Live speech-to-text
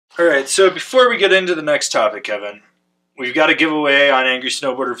All right, so before we get into the next topic, Kevin, we've got a giveaway on Angry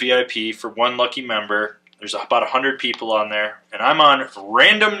Snowboarder VIP for one lucky member. There's about 100 people on there, and I'm on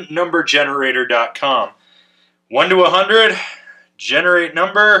randomnumbergenerator.com. 1 to 100, generate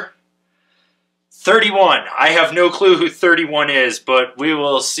number 31. I have no clue who 31 is, but we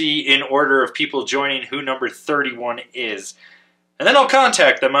will see in order of people joining who number 31 is. And then I'll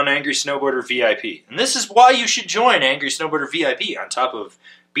contact them on Angry Snowboarder VIP. And this is why you should join Angry Snowboarder VIP, on top of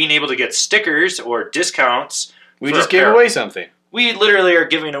being able to get stickers or discounts. We just gave away something. We literally are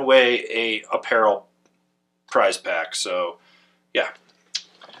giving away a apparel prize pack. So, yeah.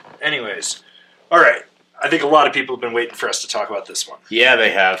 Anyways. All right. I think a lot of people have been waiting for us to talk about this one. Yeah,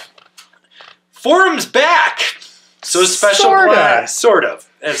 they have. Forum's back. So special blend. Sort of.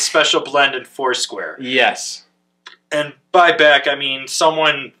 A special blend in Foursquare. Yes. And by back, I mean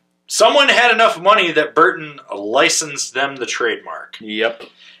someone had enough money that Burton licensed them the trademark. Yep.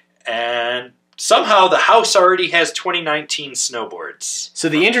 And somehow the house already has 2019 snowboards. So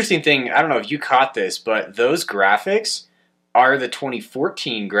the interesting thing, I don't know if you caught this, but those graphics are the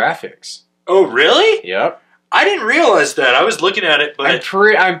 2014 graphics. Oh, really? Yep. I didn't realize that. I was looking at it, but I'm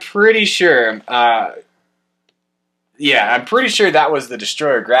pretty sure. Yeah, I'm pretty sure that was the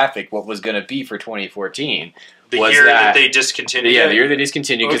Destroyer graphic. What was going to be for 2014? The year that they discontinued. Yeah, the year they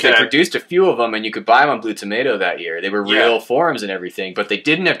discontinued, because they produced a few of them, and you could buy them on Blue Tomato that year. They were real forums and everything, but they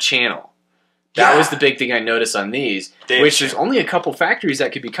didn't have channel. That was the big thing I noticed on these, which there's only a couple factories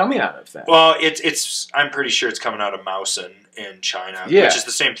that could be coming out of that. Well, I'm pretty sure it's coming out of Mousen in China, which is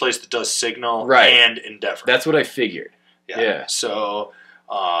the same place that does Signal and Endeavor. That's what I figured. Yeah. So,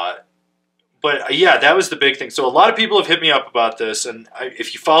 but yeah, that was the big thing. So a lot of people have hit me up about this, and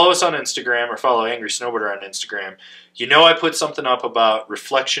if you follow us on Instagram or follow Angry Snowboarder on Instagram, you know I put something up about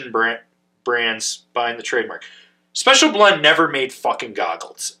Reeflection Brands buying the trademark. Special Blend never made fucking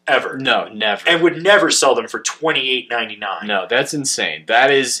goggles, ever. No, never. And would never sell them for $28.99. No, that's insane.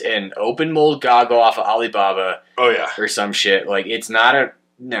 That is an open mold goggle off of Alibaba. Oh, yeah. Or some shit. Like, it's not a...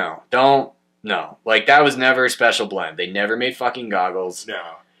 No, don't... No. Like, that was never a Special Blend. They never made fucking goggles.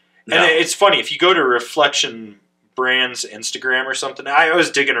 No. And it's funny, if you go to Reeflection Brands Instagram or something, I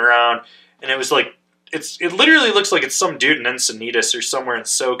was digging around, and it was like, it literally looks like it's some dude in Encinitas or somewhere in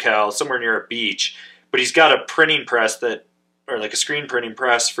SoCal, somewhere near a beach, but he's got a printing press or like a screen printing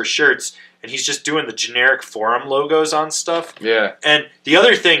press for shirts, and he's just doing the generic forum logos on stuff. Yeah. And the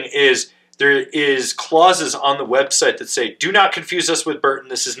other thing is, there is clauses on the website that say, do not confuse us with Burton.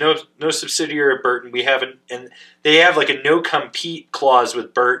 This is no subsidiary of Burton. We haven't, and they have like a no compete clause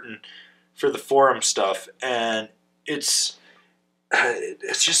with Burton for the forum stuff. And it's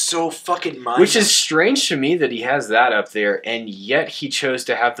just so fucking mindless. Which is strange to me that he has that up there, and yet he chose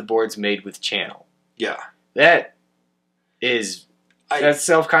to have the boards made with channel. Yeah. That's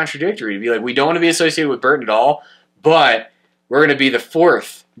self-contradictory to be like, we don't want to be associated with Burton at all, but we're going to be the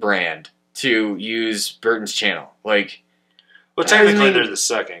fourth brand to use Burton's channel. Like, well, technically they're the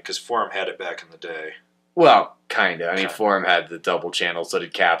second, because Forum had it back in the day. Well, kind of. I mean, Forum had the double channel, so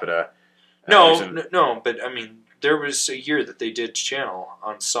did Capita. No, but I mean, there was a year that they did channel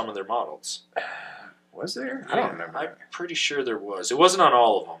on some of their models. Was there? Yeah, I don't remember. I'm pretty sure there was. It wasn't on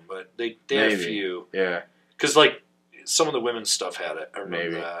all of them, but they had a few. Yeah. Because, like, some of the women's stuff had it. I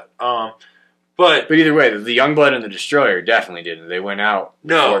remember that. But either way, the Youngblood and the Destroyer definitely didn't. They went out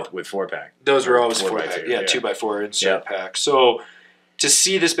with 4-pack. Those were always 4-pack. Yeah, 2x4 insert pack. So to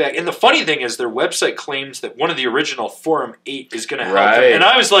see this back, and the funny thing is, their website claims that one of the original Forum 8 is going to help them. And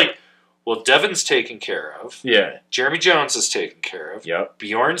I was like, well, Devin's taken care of. Yeah. Jeremy Jones is taken care of. Yep.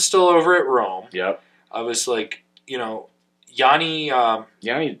 Bjorn's still over at Rome. Yep. I was like, you know, Yanni...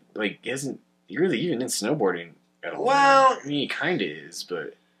 Yanni, like, isn't really even in snowboarding at all. Well... I mean, he kind of is,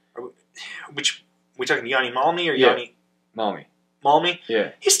 but... Which, we talking Yanni Malmi or Yanni... Malmi. Malmi?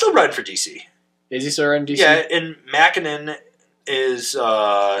 Yeah. He's still riding for DC. Is he still riding DC? Yeah, and Mackinnon is...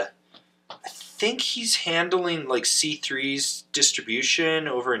 I think he's handling, like, C3's distribution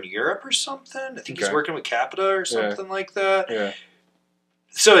over in Europe or something. I think he's working with Capita or something like that. Yeah.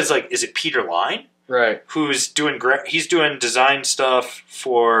 So it's like, is it Peter Line? Right. Who's doing... He's doing design stuff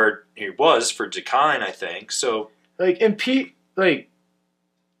for... He was for Decine, I think. So... Like, and Pete... Like...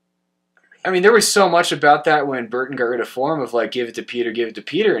 I mean, there was so much about that when Burton got rid of Forum of, like, give it to Peter,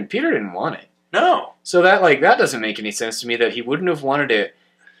 and Peter didn't want it. No. So that, like, that doesn't make any sense to me, that he wouldn't have wanted it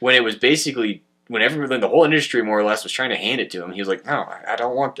when it was basically, when everyone, the whole industry more or less was trying to hand it to him. He was like, no, I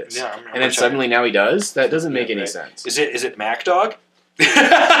don't want this. Yeah, and then suddenly now he does? That doesn't make any sense. Is it Mac Dog?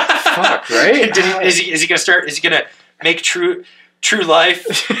 Fuck, right? Is he gonna start, is he gonna make True Life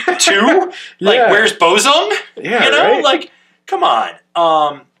 2? Like, where's Bozung? Yeah, you know? Like, come on.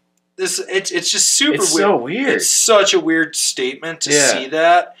 It's just super weird. It's so weird. It's such a weird statement to see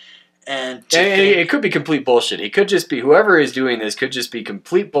that. And it could be complete bullshit. He could just be, whoever is doing this could just be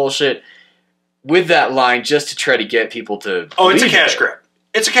complete bullshit with that line just to try to get people to. Oh, it's a cash grab.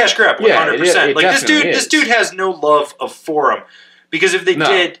 It's a cash grab, 100%. Like this dude has no love of Forum, because if they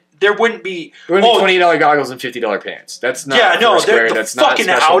did, there wouldn't be. There wouldn't be $20 goggles and $50 pants. That's not. Yeah, no, the that's fucking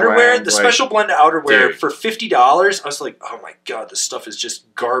not outerwear, blend, the special blend outerwear for $50. I was like, oh my god, this stuff is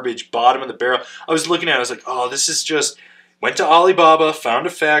just garbage, bottom of the barrel. I was looking at it, I was like, oh, this is just. Went to Alibaba, found a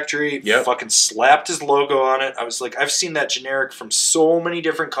factory, fucking slapped his logo on it. I was like, I've seen that generic from so many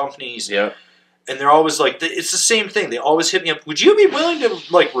different companies. Yep. And they're always like, it's the same thing. They always hit me up. Would you be willing to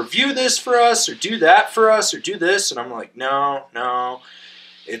like review this for us, or do that for us, or do this? And I'm like, no.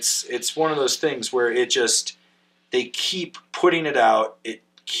 It's one of those things where they keep putting it out. It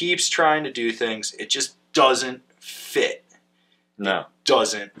keeps trying to do things. It just doesn't fit. No. It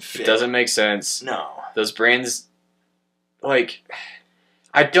doesn't fit. It doesn't make sense. No. Those brands, like,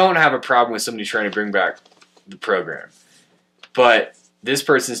 I don't have a problem with somebody trying to bring back the program. But this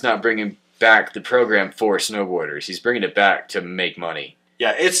person's not bringing back the program for snowboarders. He's bringing it back to make money.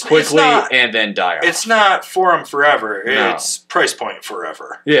 Yeah, it's quickly not, and then die off. It's not Forum forever. No. It's price point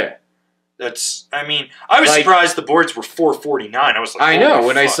forever. Yeah. I was surprised the boards were $449. I was like, I know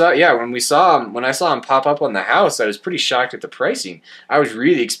when I saw him pop up on the house, I was pretty shocked at the pricing. I was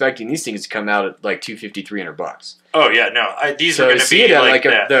really expecting these things to come out at like $250, $300. Oh yeah, no, these are going to be like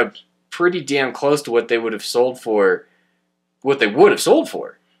that. The pretty damn close to what they would have sold for. What they would have sold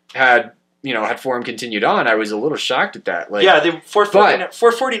for had Forum continued on. I was a little shocked at that. Like, yeah, they $449 to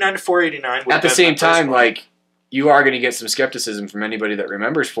 $489. At the same time, like, you are going to get some skepticism from anybody that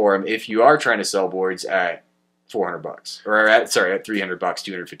remembers Forum if you are trying to sell boards at $400 or at $300,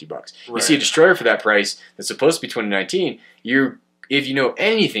 $250. Right. You see a Destroyer for that price that's supposed to be 2019. If you know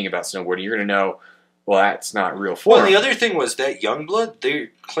anything about snowboarding, you're going to know, well, that's not real Forum. Well, the other thing was that Youngblood, they're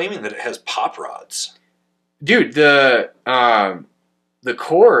claiming that it has pop rods. Dude, the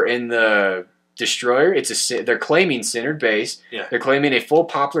core in the Destroyer, they're claiming centered base. Yeah. They're claiming a full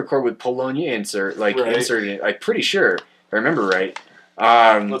poplar core with Polonia inserted in it. I'm pretty sure, if I remember right.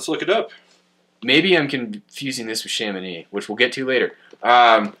 Let's look it up. Maybe I'm confusing this with Chamonix, which we'll get to later.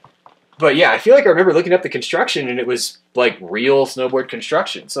 But yeah, I feel like I remember looking up the construction, and it was like real snowboard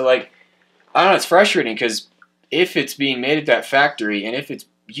construction. So like, I don't know, it's frustrating because if it's being made at that factory and if it's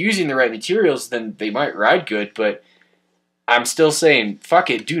using the right materials, then they might ride good, but I'm still saying, fuck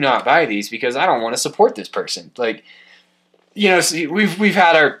it, do not buy these because I don't want to support this person. Like, see, we've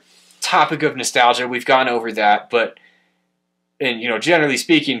had our topic of nostalgia, we've gone over that, and generally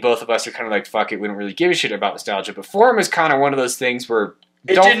speaking, both of us are kind of like, fuck it, we don't really give a shit about nostalgia, but Forum is kind of one of those things where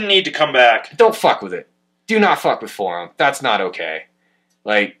it didn't need to come back. Don't fuck with it. Do not fuck with Forum. That's not okay.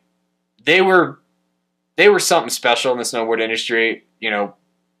 Like, they were something special in the snowboard industry,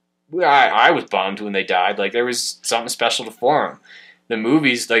 I was bummed when they died. Like, there was something special to Forum. The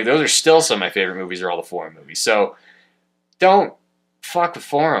movies, like, those are still some of my favorite movies, are all the Forum movies. So, don't fuck with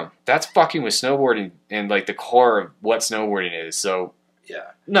Forum. That's fucking with snowboarding and, like, the core of what snowboarding is. So,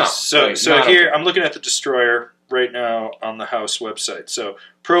 yeah. No. So here, I'm looking at the Destroyer right now on the House website. So,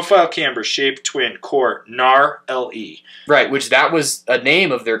 profile camber, shape twin, core, NAR LE. Right, which that was a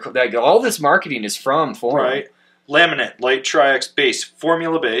name of their, like, all this marketing is from Forum. Right. Laminate, light Tri-X base,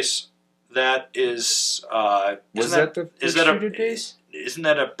 formula base. That is, isn't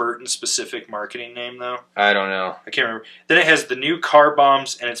that a Burton specific marketing name though? I don't know. I can't remember. Then it has the new car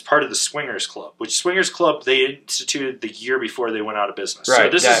bombs, and it's part of the Swingers Club, which Swingers Club they instituted the year before they went out of business. Right. So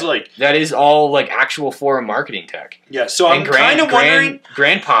this is like that is all like actual Forum marketing tech. Yeah. So I'm kind of wondering.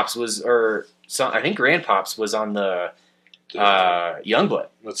 Grandpops was, I think Grandpops was on the. Youngblood.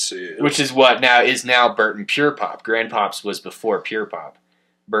 Let's see. Which is what is now Burton Pure Pop. Grandpops was before Pure Pop.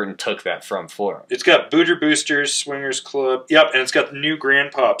 Burton took that from Forum. It's got Booter Boosters, Swingers Club. Yep, and it's got the new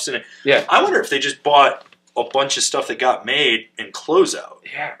Grandpops in it. Yeah. I wonder if they just bought a bunch of stuff that got made in closeout.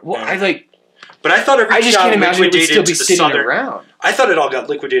 Yeah. Well, but I thought I just can't imagine it would still be sitting around. I thought it all got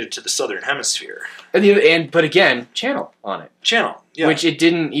liquidated to the Southern Hemisphere. But again, Channel on it. Channel, yeah. Which it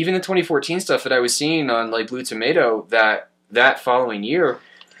didn't. Even the 2014 stuff that I was seeing on like Blue Tomato that following year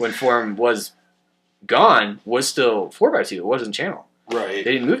when Forum was gone was still 4x2. It wasn't Channel. Right.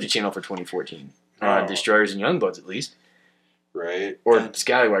 They didn't move to Channel for 2014. Destroyers and Youngbloods at least. Right. Or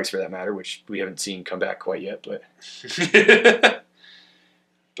Scallywags for that matter, which we haven't seen come back quite yet, but.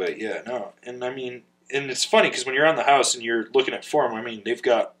 But yeah, no. And I mean, and it's funny because when you're on the house and you're looking at Forum, I mean, they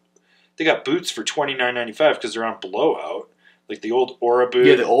got boots for $29.95 because they're on blowout. Like the old Aura boot.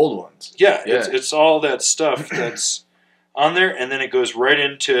 Yeah, the old ones. Yeah. It's all that stuff that's on there, and then it goes right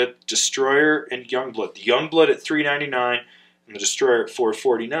into Destroyer and Youngblood. The Youngblood at $3.99 and the Destroyer at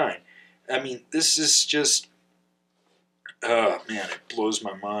 $4.49. I mean, this is just, oh man, it blows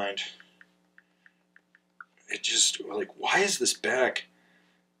my mind. It just, like, why is this back?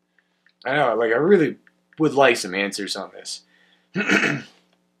 I know, like, I really would like some answers on this.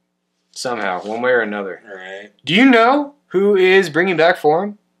 Somehow, one way or another. All right. Do you know who is bringing back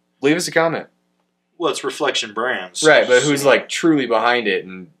Forum? Leave us a comment. Well, it's Reeflection Brands. Right, but who's, like, truly behind it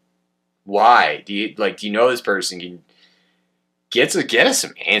and why? Do you know this person? Can you get us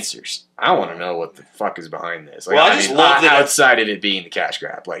some answers. I want to know what the fuck is behind this. Like, well, I just love that outside of it being the cash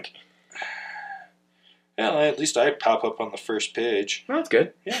grab. Like, well, at least I pop up on the first page. Well, that's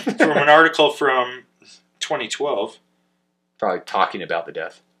good. Yeah, from an article from 2012. Probably talking about the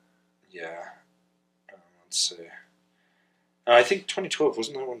death. Yeah. Let's see. I think 2012,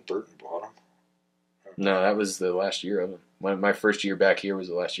 wasn't that when Burton bought him? No, that was the last year of him. My first year back here was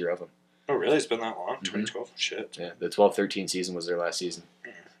the last year of him. Oh, really? It's been that long? 2012? Mm-hmm. Shit. Yeah, the 12-13 season was their last season.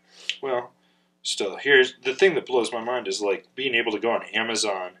 Well, still, here's the thing that blows my mind is, like, being able to go on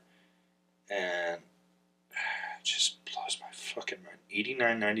Amazon and it just blows my fucking mind.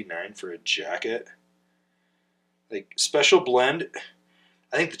 $89.99 for a jacket. Like, special blend.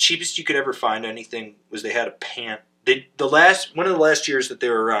 I think the cheapest you could ever find anything was they had a pant. One of the last years that they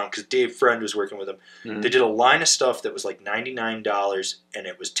were around, because Dave Friend was working with them, they did a line of stuff that was like $99 and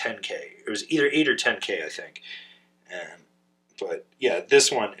it was $10K. It was either $8 or $10K, I think. But yeah,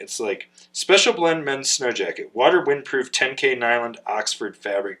 this one, it's like special blend men's snow jacket, water windproof 10K nylon Oxford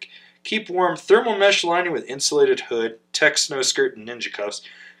fabric, keep warm thermal mesh lining with insulated hood, tech snow skirt and ninja cuffs,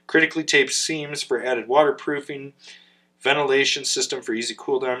 critically taped seams for added waterproofing, ventilation system for easy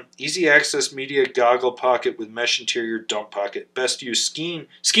cool down, easy access media goggle pocket with mesh interior dump pocket, best use skiing,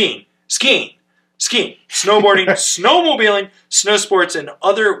 snowboarding, snowmobiling, snow sports, and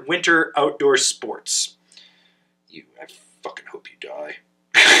other winter outdoor sports. I fucking hope you die.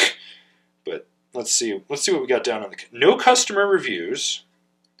 But let's see what we got down on the no customer reviews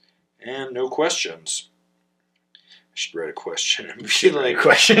and no questions. I should write a question and be like,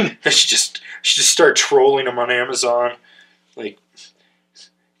 question. I should just start trolling them on Amazon. Like,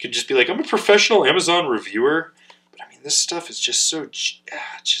 could just be like, I'm a professional Amazon reviewer, but I mean, this stuff is just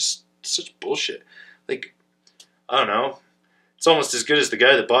just such bullshit. Like, I don't know. It's almost as good as the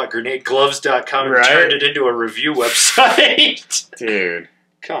guy that bought grenadegloves.com and turned it into a review website. Dude.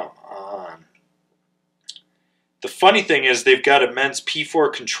 Come on. The funny thing is they've got a men's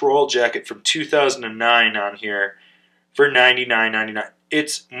P4 control jacket from 2009 on here for $99.99.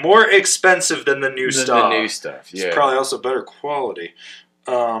 It's more expensive than the new stuff. The new stuff, yeah. It's probably also better quality.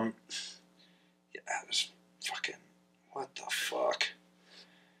 Yeah, it's fucking, what the fuck?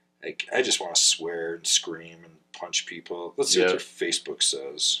 Like, I just want to swear and scream and punch people. Let's see what their Facebook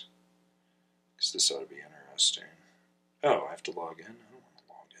says. Because this ought to be interesting. Oh, I have to log in? I don't want to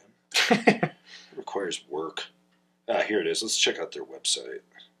log in. It requires work. Here it is. Let's check out their website.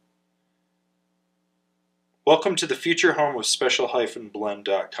 Welcome to the future home of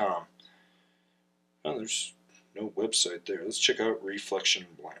special-blend.com. Oh, there's no website there. Let's check out Reeflection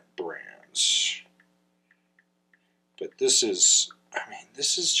Brands. But this is, I mean,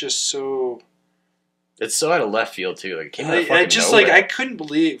 this is just so... It's so out of left field, too. Like, it came out of fucking nowhere. Like, I couldn't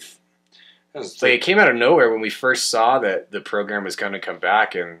believe... It came out of nowhere when we first saw that the program was going to come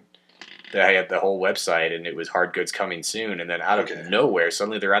back, and they had the whole website, and it was hard goods coming soon, and then out of nowhere,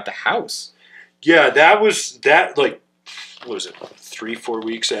 suddenly they're at the house. Yeah, like, what was it, 3-4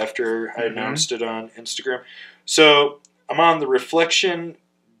 weeks after I announced it on Instagram. So I'm on the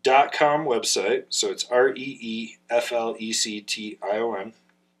Reeflection.com website. So it's REEFLECTION.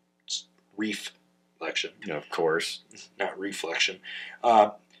 It's Reeflection. Of course. Not Reflection.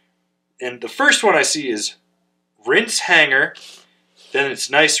 And the first one I see is Rinse Hanger. Then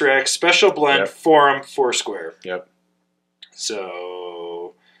it's Nice Rack, Special Blend, Forum, Foursquare. Yep.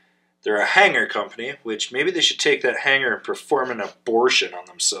 So... they're a hanger company, which maybe they should take that hanger and perform an abortion on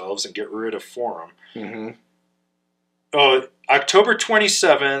themselves and get rid of Forum. Oh, October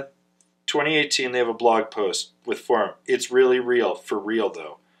 27th, 2018, they have a blog post with Forum. It's really real. For real,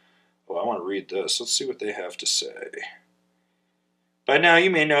 though. Oh, I want to read this. Let's see what they have to say. By now, you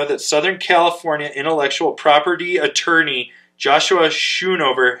may know that Southern California intellectual property attorney Joshua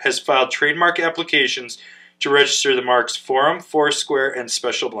Schoonover has filed trademark applications to register the marks Forum, Foursquare, and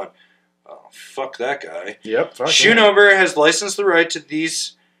Special Blend. Oh, fuck that guy. Yep, fuck Schoonover has licensed the right to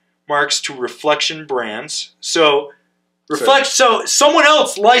these marks to Reeflection Brands. So someone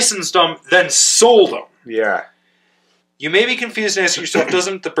else licensed them, then sold them. Yeah. You may be confused and asking yourself,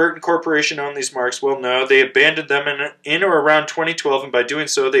 doesn't the Burton Corporation own these marks? Well, no. They abandoned them in or around 2012, and by doing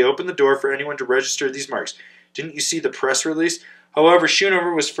so, they opened the door for anyone to register these marks. Didn't you see the press release? However,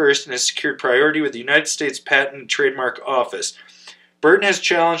 Schoonover was first and has secured priority with the United States Patent and Trademark Office. Burton has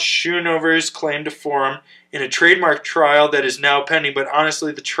challenged Schoonover's claim to form in a trademark trial that is now pending, but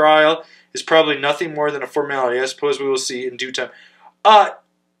honestly, the trial is probably nothing more than a formality. I suppose we will see in due time.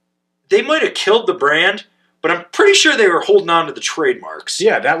 They might have killed the brand, but I'm pretty sure they were holding on to the trademarks.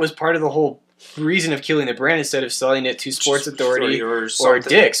 Yeah, that was part of the whole reason of killing the brand instead of selling it to Sports Authority or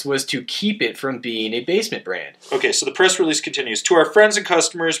Dick's, was to keep it from being a basement brand. Okay, so the press release continues. To our friends and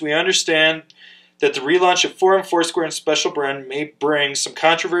customers, we understand that the relaunch of Forum, Foursquare, and Special Brand may bring some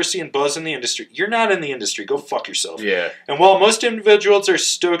controversy and buzz in the industry. You're not in the industry. Go fuck yourself. Yeah. And while most individuals are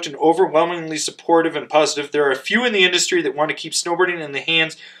stoked and overwhelmingly supportive and positive, there are a few in the industry that want to keep snowboarding in the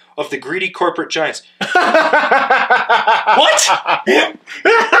hands of the greedy corporate giants. What?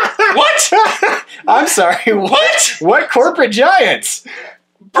 What? I'm sorry. What? What corporate giants?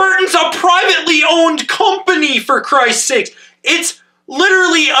 Burton's a privately owned company, for Christ's sakes. It's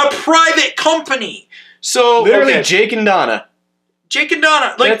literally a private company. So literally, okay. Jake and Donna. Jake and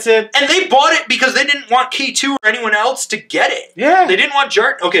Donna. Like, that's it. And they bought it because they didn't want K2 or anyone else to get it. Yeah. They didn't want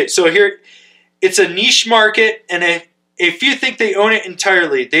Jart. Okay, so here, it's a niche market, and if you think they own it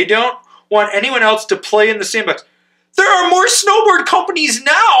entirely, they don't want anyone else to play in the sandbox. There are more snowboard companies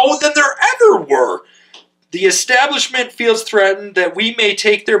now than there ever were. The establishment feels threatened that we may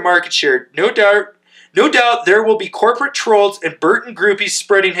take their market share. No doubt there will be corporate trolls and Burton groupies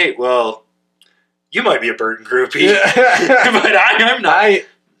spreading hate. Well, you might be a Burton groupie, but I'm not.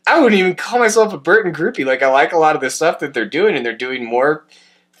 I wouldn't even call myself a Burton groupie. Like, I like a lot of the stuff that they're doing, and they're doing more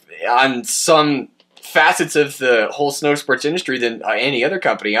on some facets of the whole snow sports industry than any other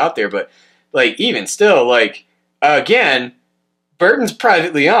company out there. But, like, even still, like, again, Burton's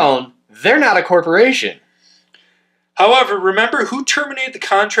privately owned. They're not a corporation. However, remember who terminated the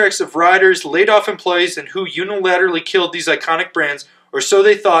contracts of riders, laid off employees, and who unilaterally killed these iconic brands, or so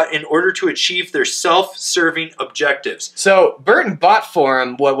they thought, in order to achieve their self-serving objectives. So Burton bought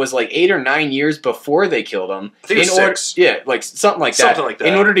Forum, what was like 8 or 9 years before they killed them. I think it was 6. Yeah, like something like that. Something like that.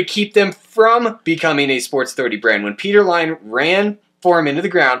 In order to keep them from becoming a Sports 30 brand. When Peter Line ran Forum into the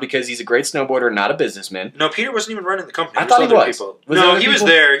ground because he's a great snowboarder, not a businessman. No, Peter wasn't even running the company. I thought he was. No, he was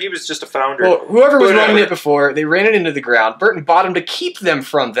there. He was just a founder. Well, whoever was running it before, they ran it into the ground. Burton bought him to keep them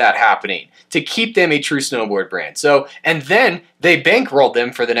from that happening, to keep them a true snowboard brand. So, and then they bankrolled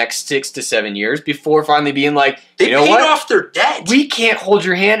them for the next 6 to 7 years before finally being like, they you know paid what? Off their debt. We can't hold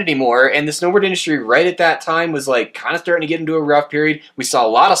your hand anymore. And the snowboard industry right at that time was like kind of starting to get into a rough period. We saw a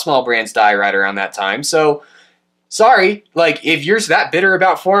lot of small brands die right around that time. So, sorry, like, if you're that bitter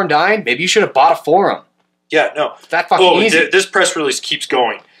about Forum dying, maybe you should have bought a Forum. Yeah, no. It's that fucking easy. This press release keeps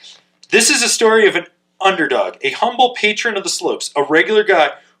going. This is a story of an underdog, a humble patron of the slopes, a regular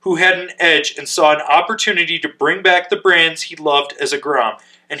guy who had an edge and saw an opportunity to bring back the brands he loved as a Grom,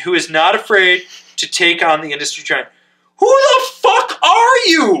 and who is not afraid to take on the industry giant. Who the fuck are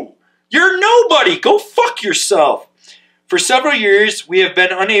you? You're nobody. Go fuck yourself. For several years, we have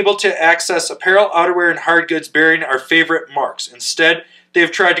been unable to access apparel, outerwear, and hard goods bearing our favorite marks. Instead, they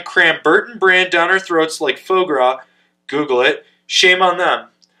have tried to cram Burton brand down our throats like foie gras. Google it. Shame on them.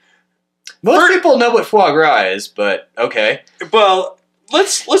 Most people know what foie gras is, but okay. Well,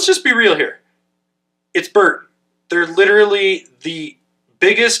 let's just be real here. It's Burton. They're literally the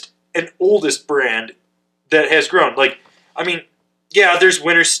biggest and oldest brand that has grown. Like, I mean, yeah, there's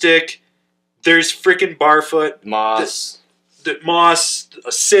Winter Stick. There's freaking Barfoot. Moss. Moss,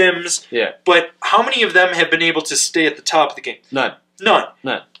 Sims. Yeah. But how many of them have been able to stay at the top of the game? None.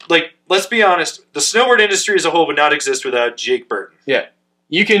 Like, let's be honest. The snowboard industry as a whole would not exist without Jake Burton. Yeah.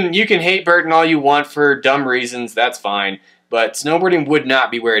 You can hate Burton all you want for dumb reasons. That's fine. But snowboarding would not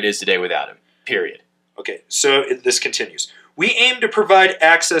be where it is today without him. Period. Okay, so this continues. We aim to provide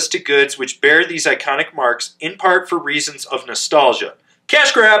access to goods which bear these iconic marks, in part for reasons of nostalgia.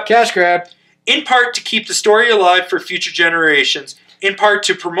 Cash grab! Cash grab! In part to keep the story alive for future generations, in part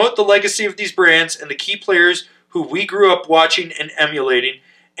to promote the legacy of these brands and the key players who we grew up watching and emulating,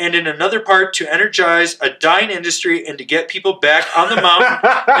 and in another part to energize a dying industry and to get people back on the mountain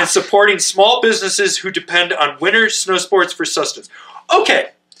and supporting small businesses who depend on winter snow sports for sustenance.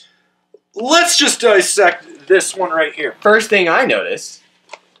 Okay, let's just dissect this one right here. First thing I noticed,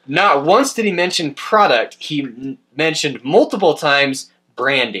 not once did he mention product, he mentioned multiple times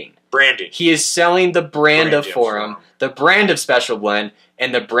branding. Branding. He is selling the brand of Forum, the brand of Special Blend,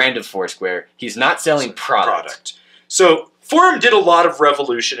 and the brand of Foursquare. He's not selling product. So Forum did a lot of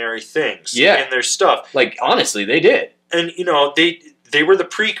revolutionary things in their stuff. Like, honestly, they did. And, you know, they were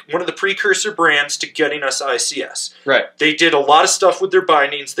one of the precursor brands to getting us ICS. Right. They did a lot of stuff with their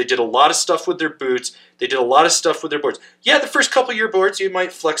bindings. They did a lot of stuff with their boots. They did a lot of stuff with their boards. Yeah, the first couple of your boards, you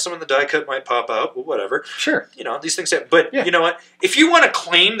might flex them and the die cut might pop out, whatever. Sure. You know, these things happen. But you know what? If you want to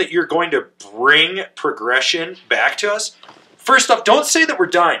claim that you're going to bring progression back to us, first off, don't say that we're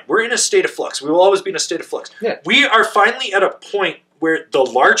dying. We're in a state of flux. We will always be in a state of flux. Yeah. We are finally at a point where the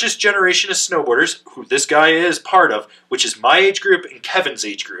largest generation of snowboarders, who this guy is part of, which is my age group and Kevin's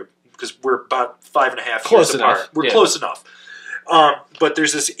age group, because we're about 5.5 years apart. We're close enough. But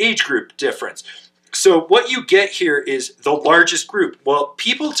there's this age group difference. So what you get here is the largest group. Well,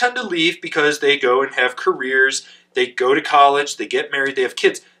 people tend to leave because they go and have careers, they go to college, they get married, they have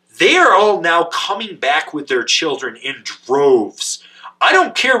kids. They are all now coming back with their children in droves. I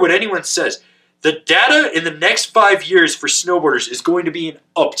don't care what anyone says. The data in the next 5 years for snowboarders is going to be an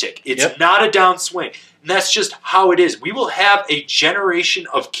uptick. It's not a downswing. And that's just how it is. We will have a generation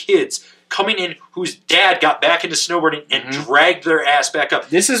of kids coming in whose dad got back into snowboarding and dragged their ass back up.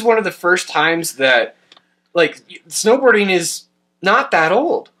 This is one of the first times that, like, snowboarding is not that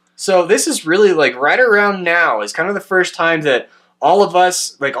old. So this is really, like, right around now is kind of the first time that all of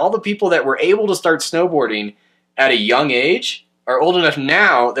us, like, all the people that were able to start snowboarding at a young age are old enough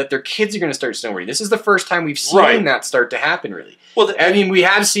now that their kids are going to start snowboarding. This is the first time we've seen that start to happen, really. Well, I mean, we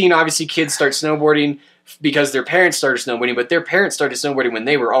have seen, obviously, kids start snowboarding because their parents started snowboarding, but their parents started snowboarding when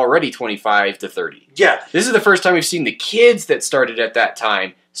they were already 25 to 30. Yeah. This is the first time we've seen the kids that started at that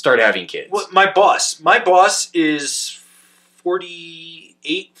time start having kids. Well, my boss is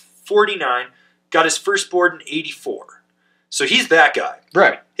 48, 49, got his first board in 84. So he's that guy.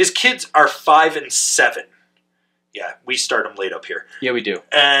 Right. His kids are 5 and 7. Yeah, we start them late up here. Yeah, we do.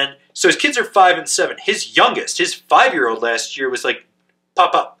 And so his kids are 5 and 7. His youngest, his 5-year-old last year was like,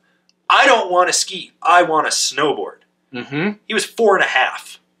 Papa, I don't want to ski. I want to snowboard. He was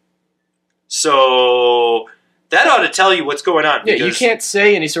 4.5. So that ought to tell you what's going on. Yeah, you can't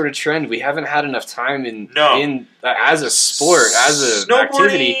say any sort of trend. We haven't had enough time as a sport, as an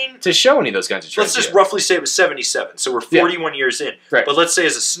activity, to show any of those kinds of trends. Let's just roughly say it was 77, so we're 41 years in. Right. But let's say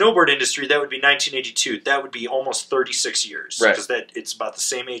as a snowboard industry, that would be 1982. That would be almost 36 years. Right. Because it's about the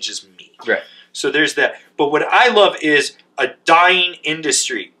same age as me. Right. So there's that. But what I love is a dying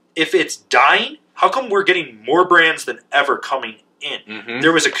industry. If it's dying, how come we're getting more brands than ever coming in?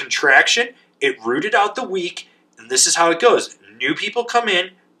 There was a contraction. It rooted out the weak. And this is how it goes. New people come in,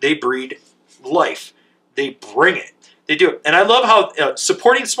 they breed life. They bring it. They do it. And I love how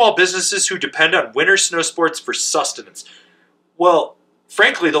supporting small businesses who depend on winter snow sports for sustenance. Well,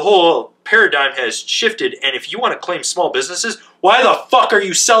 frankly, the whole paradigm has shifted. And if you want to claim small businesses, why the fuck are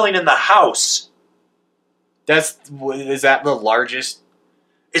you selling in the house? Is that the largest?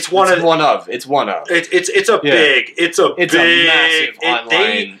 It's one of. It's one of. It's a massive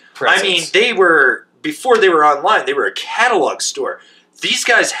online presence. I mean, they were. Before they were online, they were a catalog store. These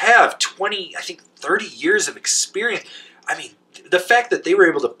guys have 20, I think 30 years of experience. I mean, the fact that they were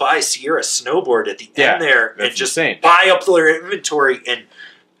able to buy Sierra Snowboard at the end there and just buy up their inventory and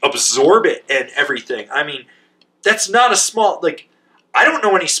absorb it and everything. I mean, that's not a small, like, I don't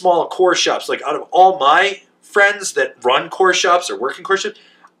know any small core shops. Like, out of all my friends that run core shops or work in core shops,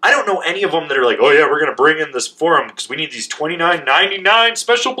 I don't know any of them that are like, oh yeah, we're going to bring in this forum because we need these $29.99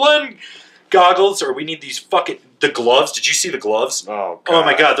 special blend goggles, or we need these the gloves. Did you see the gloves? Oh, God. Oh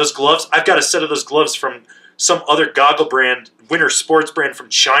my God, those gloves. I've got a set of those gloves from some other goggle brand, winter sports brand from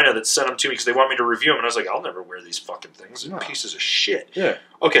China that sent them to me because they want me to review them. And I was like, I'll never wear these fucking things. They're pieces of shit. Yeah.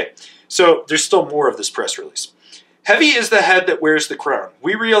 Okay, so there's still more of this press release. Heavy is the head that wears the crown.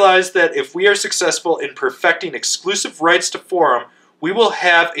 We realize that if we are successful in perfecting exclusive rights to Forum, we will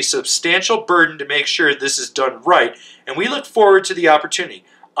have a substantial burden to make sure this is done right, and we look forward to the opportunity.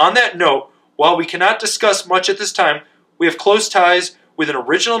 On that note, while we cannot discuss much at this time, we have close ties with an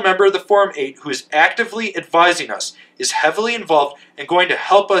original member of the Forum 8 who is actively advising us, is heavily involved, and going to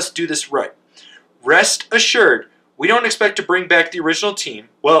help us do this right. Rest assured, we don't expect to bring back the original team.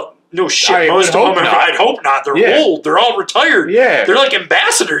 Well, no shit, most of them, I'd hope not. They're old. They're all retired. Yeah. They're like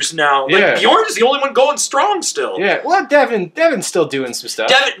ambassadors now. Like, Bjorn's the only one going strong still. Yeah, well, Devin's still doing some stuff.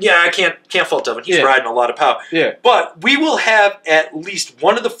 I can't fault Devin. He's riding a lot of power. Yeah. But we will have at least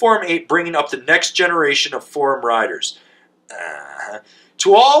one of the Forum 8 bringing up the next generation of Forum riders.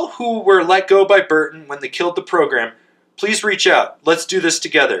 To all who were let go by Burton when they killed the program, please reach out. Let's do this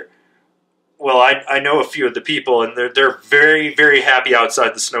together. Well, I know a few of the people, and they're very, very happy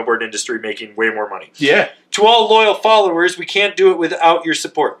outside the snowboard industry making way more money. Yeah. To all loyal followers, we can't do it without your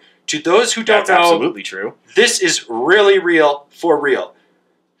support. To those who don't know, absolutely true. This is really real for real.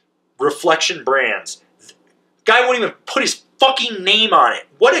 Reeflection Brands. guy won't even put his fucking name on it.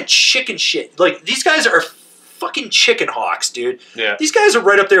 What a chicken shit. Like, these guys are fucking chicken hawks, dude. Yeah. These guys are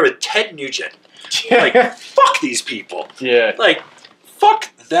right up there with Ted Nugent. Like, fuck these people. Yeah. Like,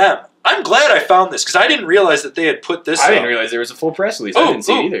 fuck them. I'm glad I found this, because I didn't realize that they had put this I didn't realize there was a full press release. I didn't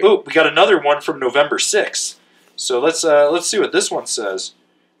see it either. Oh, we got another one from November 6th. So let's see what this one says.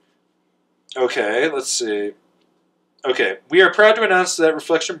 Okay, let's see. Okay, we are proud to announce that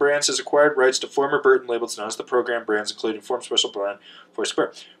Reeflection Brands has acquired rights to former Burton labels known as the Program Brands, including Form Special Brand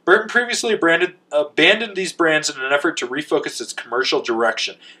Foursquare. Burton previously abandoned these brands in an effort to refocus its commercial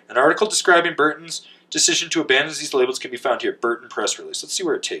direction. An article describing Burton's decision to abandon these labels can be found here. Burton press release. Let's see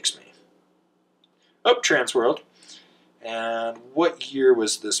where it takes me. Oh, Transworld. And what year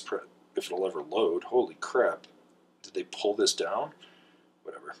was this? If it'll ever load. Holy crap. Did they pull this down?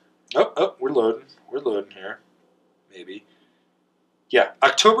 Whatever. Oh, we're loading. We're loading here. Maybe. Yeah,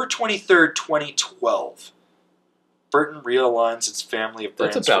 October 23rd, 2012. Burton realigns its family of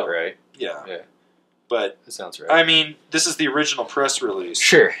brands. That's about right. Yeah. Yeah. But that sounds right. I mean, this is the original press release.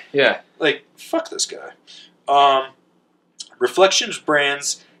 Sure, yeah. Like, fuck this guy. Reeflection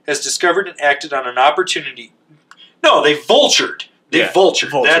Brands has discovered and acted on an opportunity. No, they vultured. They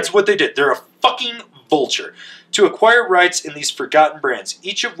vultured. That's what they did. They're a fucking vulture. To acquire rights in these forgotten brands,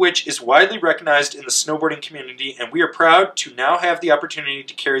 each of which is widely recognized in the snowboarding community, and we are proud to now have the opportunity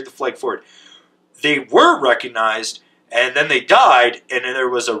to carry the flag forward. They were recognized, and then they died, and then there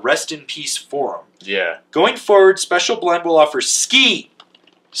was a rest in peace forum. Yeah. Going forward, Special Blend will offer ski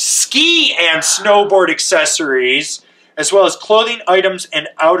and snowboard accessories, as well as clothing items and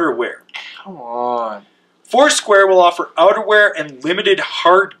outerwear. Come on. Foursquare will offer outerwear and limited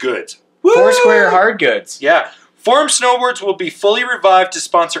hard goods. Woo! Foursquare hard goods. Yeah. Forum Snowboards will be fully revived to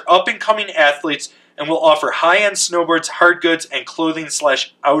sponsor up-and-coming athletes and will offer high-end snowboards, hard goods, and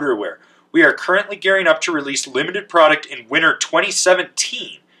clothing/outerwear. We are currently gearing up to release limited product in winter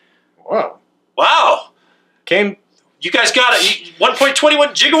 2017. Whoa. Wow. You guys got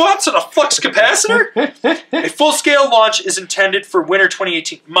 1.21 gigawatts on a flux capacitor? A full-scale launch is intended for winter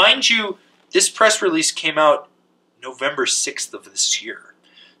 2018. Mind you, this press release came out November 6th of this year.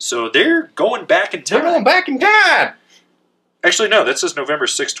 So they're going back in time. They're going back in time! Actually, no, that says November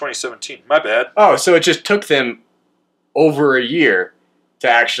 6th, 2017. My bad. Oh, so it just took them over a year to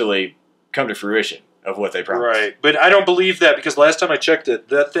actually come to fruition of what they promised. Right, but I don't believe that because last time I checked it,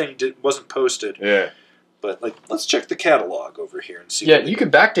 that thing wasn't posted. Yeah. But, like, let's check the catalog over here and see. Yeah, you can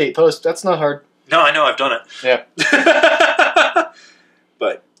backdate post. That's not hard. No, I know. I've done it. Yeah.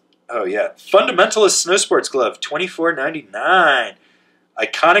 But, oh, yeah. Fundamentalist Snow Sports Glove, $24.99.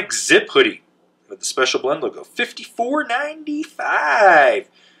 Iconic Zip Hoodie with the Special Blend logo, $54.95.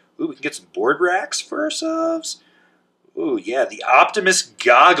 Ooh, we can get some board racks for ourselves. Ooh, yeah, the Optimus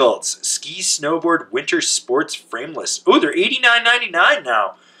Goggles, Ski Snowboard Winter Sports Frameless. Ooh, they're $89.99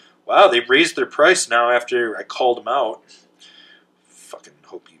 now. Wow, they've raised their price now after I called them out. Fucking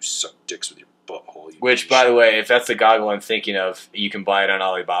hope you suck dicks with your butthole. Which, by the way, if that's the goggle I'm thinking of, you can buy it on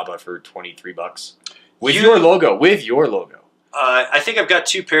Alibaba for $23. With your logo. With your logo. I think I've got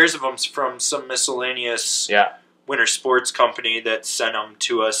 2 pairs of them from some miscellaneous winter sports company that sent them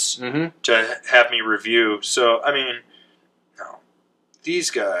to us to have me review. So, I mean, no.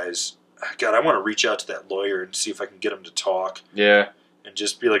 These guys, God, I want to reach out to that lawyer and see if I can get him to talk. Yeah. And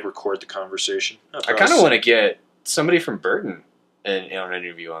just be like, record the conversation. I kind of want to get somebody from Burton on an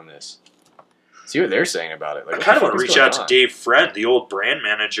interview on this. See what they're saying about it. Like, I kind of want to reach out to Dave Friend, the old brand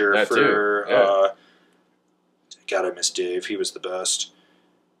manager for... God, I miss Dave. He was the best.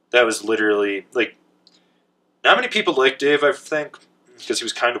 That was literally, like, not many people like Dave, I think, because he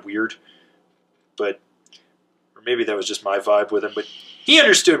was kind of weird. But, or maybe that was just my vibe with him. But he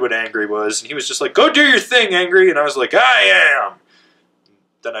understood what angry was, and he was just like, go do your thing, angry. And I was like, I am.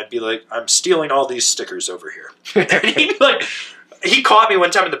 Then I'd be like, I'm stealing all these stickers over here. And he'd be like, he caught me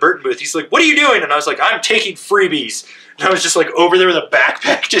one time in the Burton booth. He's like, what are you doing? And I was like, I'm taking freebies. And I was just like over there with a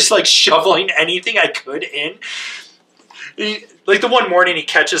backpack, just like shoveling anything I could in. Like the one morning he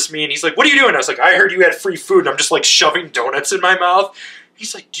catches me and he's like, what are you doing? I was like, I heard you had free food. And I'm just like shoving donuts in my mouth.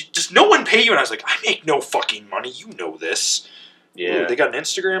 He's like, does no one pay you? And I was like, I make no fucking money. You know this. Yeah. Ooh, they got an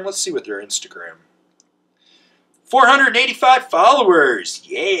Instagram. Let's see what their Instagram. 485 followers.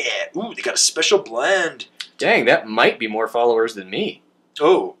 Yeah. Ooh, they got a Special Blend. Dang, that might be more followers than me.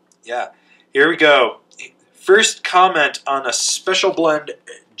 Oh, yeah. Here we go. First comment on a Special Blend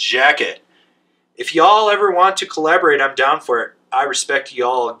jacket. If y'all ever want to collaborate, I'm down for it. I respect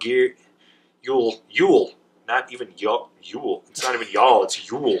y'all gear. Yule. Not even y'all. Yule. It's not even y'all.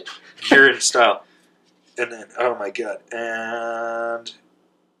 It's Yule. Gear and style. And then, oh my god. And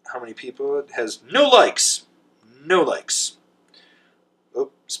how many people? It has no likes. no likes.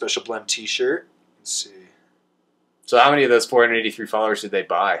 Oh, Special Blend t-shirt. Let's see. So how many of those 483 followers did they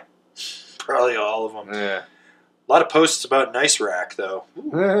buy? Probably all of them. Yeah. A lot of posts about nice rack, though.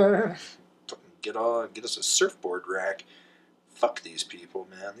 Get us a surfboard rack. Fuck these people,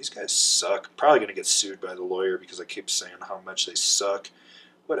 man. These guys suck. I'm probably going to get sued by the lawyer because I keep saying how much they suck.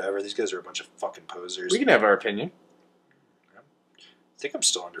 Whatever. These guys are a bunch of fucking posers. We can have our opinion. I think I'm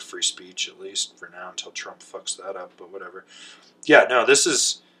still under free speech, at least for now, until Trump fucks that up, but whatever. Yeah, no, this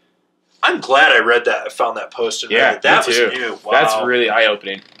is... I'm glad I read that. I found that post and read it. That was new. Wow. That's really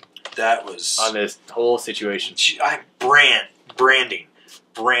eye-opening. That was... On this whole situation.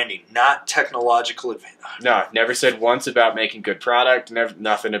 Branding, not technological advantage. No, never said once about making good product.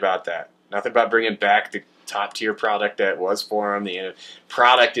 Nothing about that. Nothing about bringing back the top-tier product that was Forum, the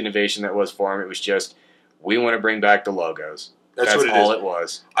product innovation that was Forum. It was just, we want to bring back the logos. That's all it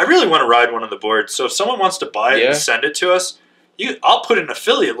was. I really want to ride one of the boards, so if someone wants to buy it and send it to us, I'll put an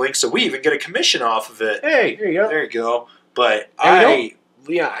affiliate link so we even get a commission off of it. Hey, there you go. There you go. But I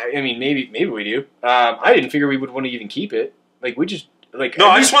mean, maybe we do. I didn't figure we would want to even keep it. Like, we just... Like, no,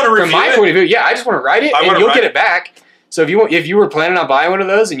 I just want to review it. From my point of view, I just want to ride it, and you'll get it back. So if you were planning on buying one of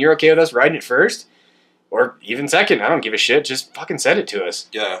those and you're okay with us riding it first, or even second, I don't give a shit. Just fucking send it to us.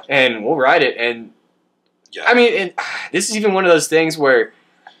 Yeah. And we'll ride it. And I mean, this is even one of those things where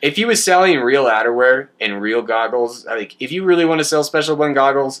if he was selling real outerwear and real goggles, like if you really want to sell Special Blend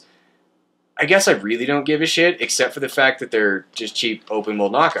goggles, I guess I really don't give a shit, except for the fact that they're just cheap open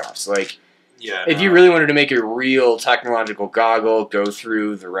mold knockoffs. Like, if you really wanted to make a real technological goggle, go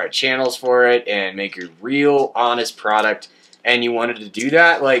through the right channels for it, and make a real honest product, and you wanted to do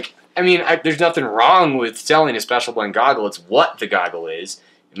that, like, I mean, there's nothing wrong with selling a Special Blend goggle. It's what the goggle is,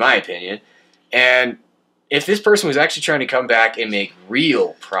 in my opinion. And if this person was actually trying to come back and make real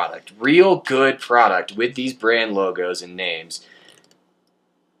product, real good product with these brand logos and names,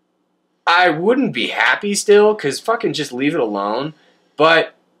 I wouldn't be happy still, because fucking just leave it alone.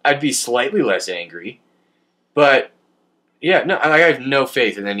 But I'd be slightly less angry. But, yeah, no, I have no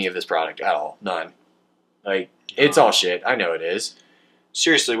faith in any of this product at all. None. Like, it's all shit. I know it is.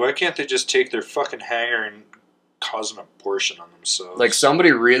 Seriously, why can't they just take their fucking hanger and cause an abortion on themselves? Like,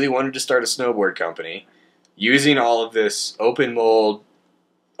 somebody really wanted to start a snowboard company using all of this open mold,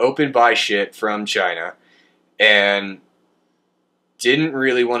 open buy shit from China, and didn't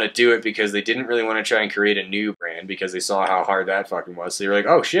really want to do it because they didn't really want to try and create a new brand because they saw how hard that fucking was. So they were like,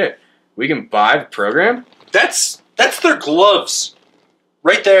 oh shit, we can buy the program? That's their gloves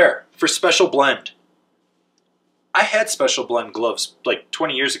right there for Special Blend. I had Special Blend gloves like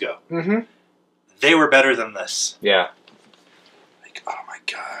 20 years ago. Mm-hmm. They were better than this. Yeah. Like, oh my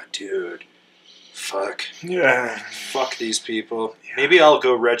god, dude. Fuck. Yeah. Fuck these people. Yeah. Maybe I'll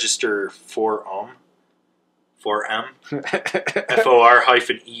go register for FOREM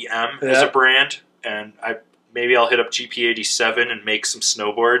as a brand, and maybe I'll hit up GP87 and make some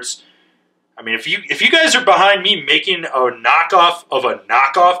snowboards. I mean, if you guys are behind me making a knockoff of a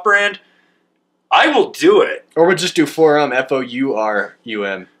knockoff brand, I will do it. Or we'll just do FORUM,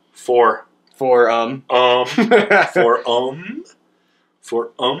 FOURUM.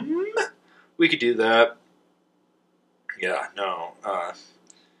 We could do that. Yeah, no.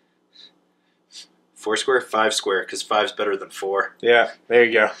 4 square, 5 square, because 5's better than 4. Yeah, there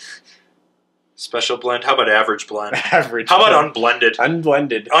you go. Special Blend. How about average blend? Average. How about unblended?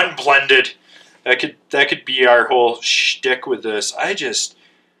 Unblended. Unblended. That could be our whole shtick with this.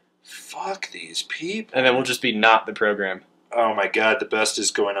 Fuck these people. And then we'll just be not the program. Oh my god, the best is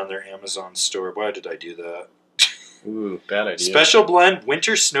going on their Amazon store. Why did I do that? Ooh, bad idea. Special Blend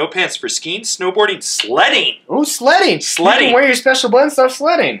winter snow pants for skiing, snowboarding, sledding. Oh, sledding. You can wear your Special Blend stuff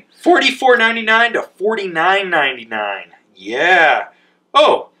sledding. $44.99 to $49.99. Yeah.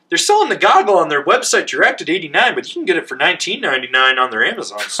 Oh, they're selling the goggle on their website direct at $89, but you can get it for $19.99 on their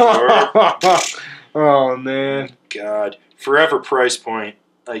Amazon store. Oh man. God. Forever price point.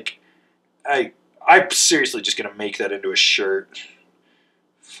 Like, I'm seriously just gonna make that into a shirt.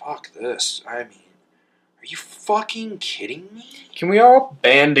 Fuck this. I mean, are you fucking kidding me? Can we all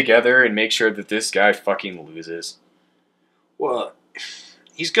band together and make sure that this guy fucking loses? Well,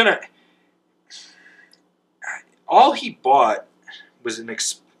 he's gonna... All he bought was he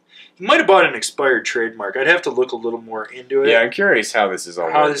might have bought an expired trademark. I'd have to look a little more into it. Yeah, I'm curious how this is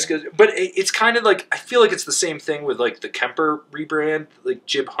all working. But it's kind of like, I feel like it's the same thing with like the Kemper rebrand, like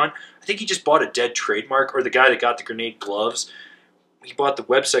Jib Hunt. I think he just bought a dead trademark, or the guy that got the grenade gloves. He bought the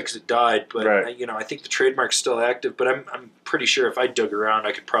website because it died, but right. I think the trademark's still active. But I'm pretty sure if I dug around,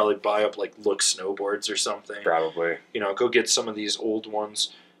 I could probably buy up like Look snowboards or something. Probably. Go get some of these old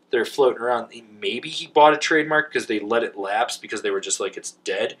ones. they're floating around. Maybe he bought a trademark because they let it lapse because they were just like, it's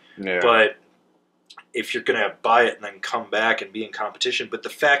dead. Yeah. But if you're going to buy it and then come back and be in competition, but the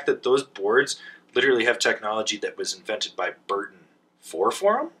fact that those boards literally have technology that was invented by Burton for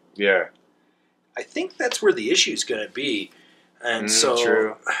them, yeah, I think that's where the issue is going to be. And so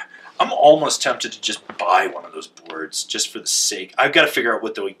true. I'm almost tempted to just buy one of those boards just for the sake. I've got to figure out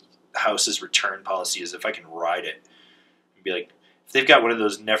what the house's return policy is if I can ride it. And be like, if they've got one of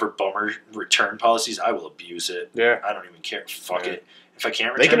those never bummer return policies, I will abuse it. Yeah. I don't even care. Fuck it. If I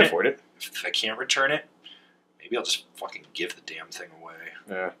can't return they can afford it. If I can't return it, maybe I'll just fucking give the damn thing away.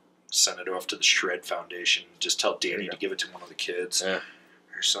 Yeah. Send it off to the Shred Foundation. Just tell Danny to give it to one of the kids. Yeah.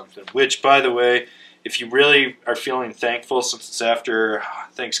 Or something. Which, by the way, if you really are feeling thankful since it's after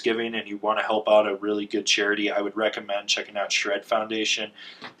Thanksgiving and you want to help out a really good charity, I would recommend checking out Shred Foundation.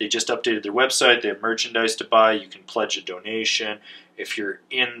 They just updated their website. They have merchandise to buy. You can pledge a donation. If you're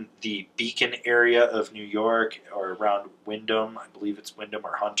in the Beacon area of New York or around Wyndham, I believe it's Wyndham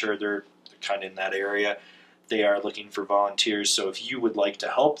or Hunter, they're kind of in that area. They are looking for volunteers. So if you would like to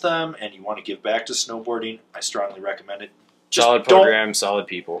help them and you want to give back to snowboarding, I strongly recommend it. Just solid program, solid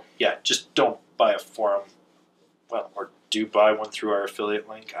people. Yeah, just don't buy a forum. Well, or do buy one through our affiliate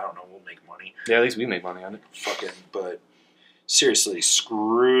link. I don't know. We'll make money. Yeah, at least we make money on it. Fucking, but seriously,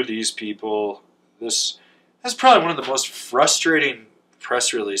 screw these people. That's probably one of the most frustrating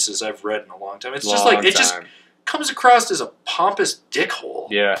press releases I've read in a long time. It's just like, it just comes across as a pompous dickhole.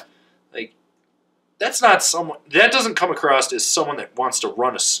 Yeah. Like, that's not someone, that doesn't come across as someone that wants to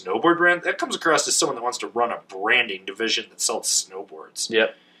run a snowboard brand. That comes across as someone that wants to run a branding division that sells snowboards.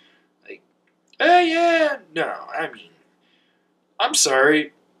 Yep. Like, yeah, no, I mean, I'm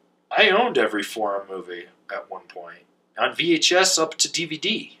sorry. I owned every Forum movie at one point. On VHS up to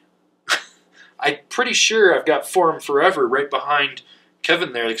DVD. I'm pretty sure I've got Forum Forever right behind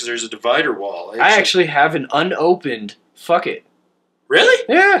Kevin there because there's a divider wall. I actually have an unopened Fuck It. Really?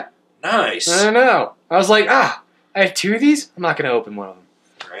 Yeah. Nice. I don't know. I was like, I have two of these? I'm not going to open one of them.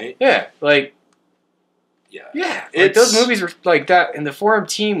 Right? Yeah. Like, yeah. Like, those movies were like that, and the Forum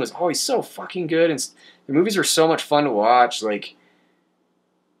team was always so fucking good, and the movies were so much fun to watch. Like,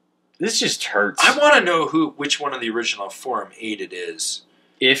 this just hurts. I want to know which one of the original Forum 8 it is.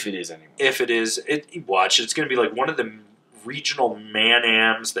 If it is anymore. If it is, watch it. It's going to be like one of the regional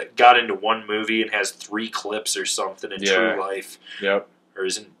Man-Ams that got into one movie and has 3 clips or something in True Life. Yep. Or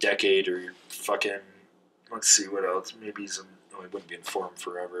is in Decade or fucking, let's see what else. Maybe he's he wouldn't be in Forum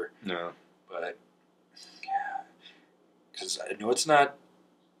Forever. No. But, yeah. Because I know it's not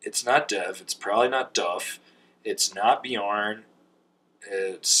Dev. It's probably not Duff. It's not Bjorn.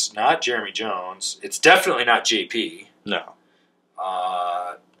 It's not Jeremy Jones. It's definitely not JP. No.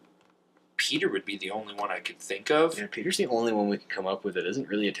 Peter would be the only one I could think of. Yeah, Peter's the only one we can come up with that isn't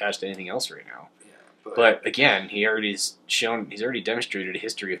really attached to anything else right now. Yeah, but again, he's already demonstrated a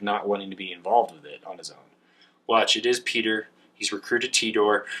history of not wanting to be involved with it on his own. Watch, it is Peter. He's recruited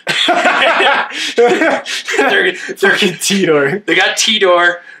Tidor. They're fucking Tidor. They got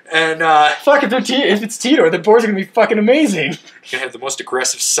Tidor, and fuck if it's Tidor, the board's gonna be fucking amazing. You're gonna have the most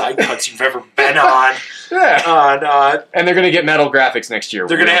aggressive side cuts you've ever been on. Yeah. And they're gonna get metal graphics next year.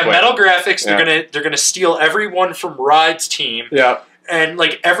 They're gonna have metal graphics. Yeah. They're gonna steal everyone from Ride's team. Yeah. And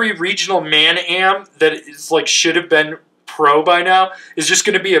like every regional Man-Am that is like should have been pro by now is just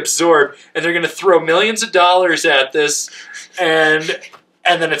going to be absorbed, and they're going to throw millions of dollars at this, and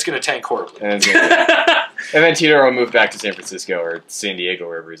then it's going to tank horribly. And then Tito will move back to San Francisco or San Diego,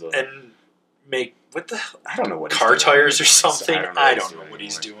 wherever he's living, and make I don't know what car tires or something. I don't know what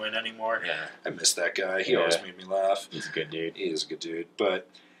he's doing anymore. Yeah. I miss that guy. He always made me laugh. He's a good dude. He is a good dude, but.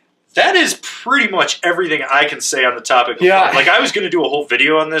 That is pretty much everything I can say on the topic. Like, I was going to do a whole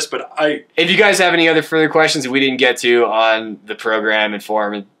video on this, but If you guys have any other further questions that we didn't get to on the program and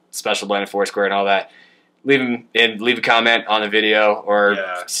forum and Special Blend and Foursquare and all that, leave a comment on the video or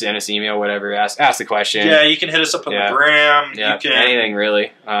send us an email, whatever. Ask the question. Yeah, you can hit us up on the gram. Yeah, anything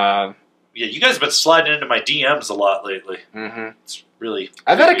really. Yeah, you guys have been sliding into my DMs a lot lately. Mm-hmm. It's really...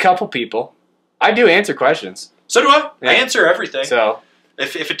 I've had a couple people. I do answer questions. So do I. Yeah. I answer everything. So...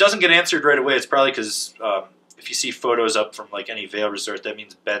 If it doesn't get answered right away, it's probably because if you see photos up from like any Vail resort, that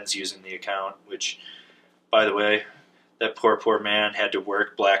means Ben's using the account. Which, by the way, that poor man had to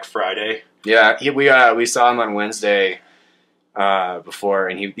work Black Friday. Yeah, we saw him on Wednesday before,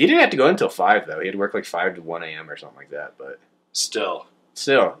 and he didn't have to go until 5 though. He had to work like 5 to 1 a.m. or something like that. But still, it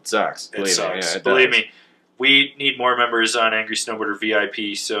sucks. It sucks. Believe me, we need more members on Angry Snowboarder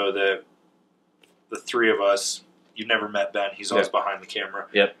VIP so that the 3 of us. You've never met Ben. He's always behind the camera.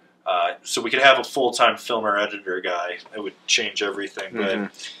 Yep. So we could have a full-time filmer editor guy. It would change everything. Mm-hmm.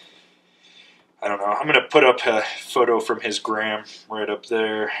 But I don't know. I'm going to put up a photo from his gram right up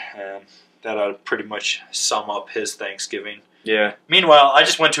there, and that ought to pretty much sum up his Thanksgiving. Yeah. Meanwhile, I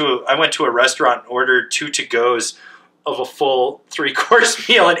went to a restaurant and ordered 2 to-goes of a full 3-course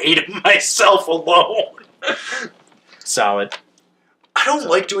meal and ate it myself alone. Solid. I don't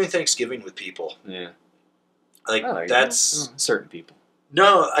like doing Thanksgiving with people. Yeah. Like that's certain people.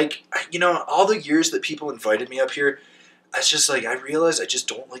 No, all the years that people invited me up here, it's just like I realized I just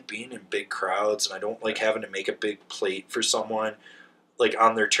don't like being in big crowds, and I don't like having to make a big plate for someone like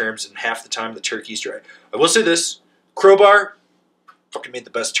on their terms, and half the time the turkey's dry. I will say this, Crowbar fucking made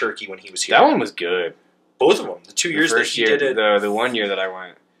the best turkey when he was here. That one was good. Both of them. The 2 years that he did it. The 1 year that I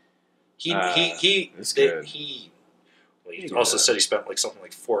went. He He also said he spent something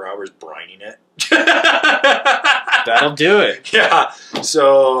like 4 hours brining it. That'll do it. Yeah.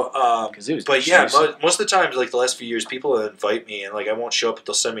 So, but yeah, most of the times, like the last few years, people invite me and I won't show up, but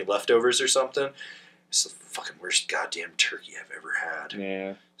they'll send me leftovers or something. It's the fucking worst goddamn turkey I've ever had.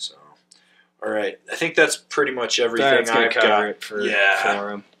 Yeah. So, all right, I think that's pretty much everything I've got for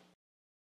him.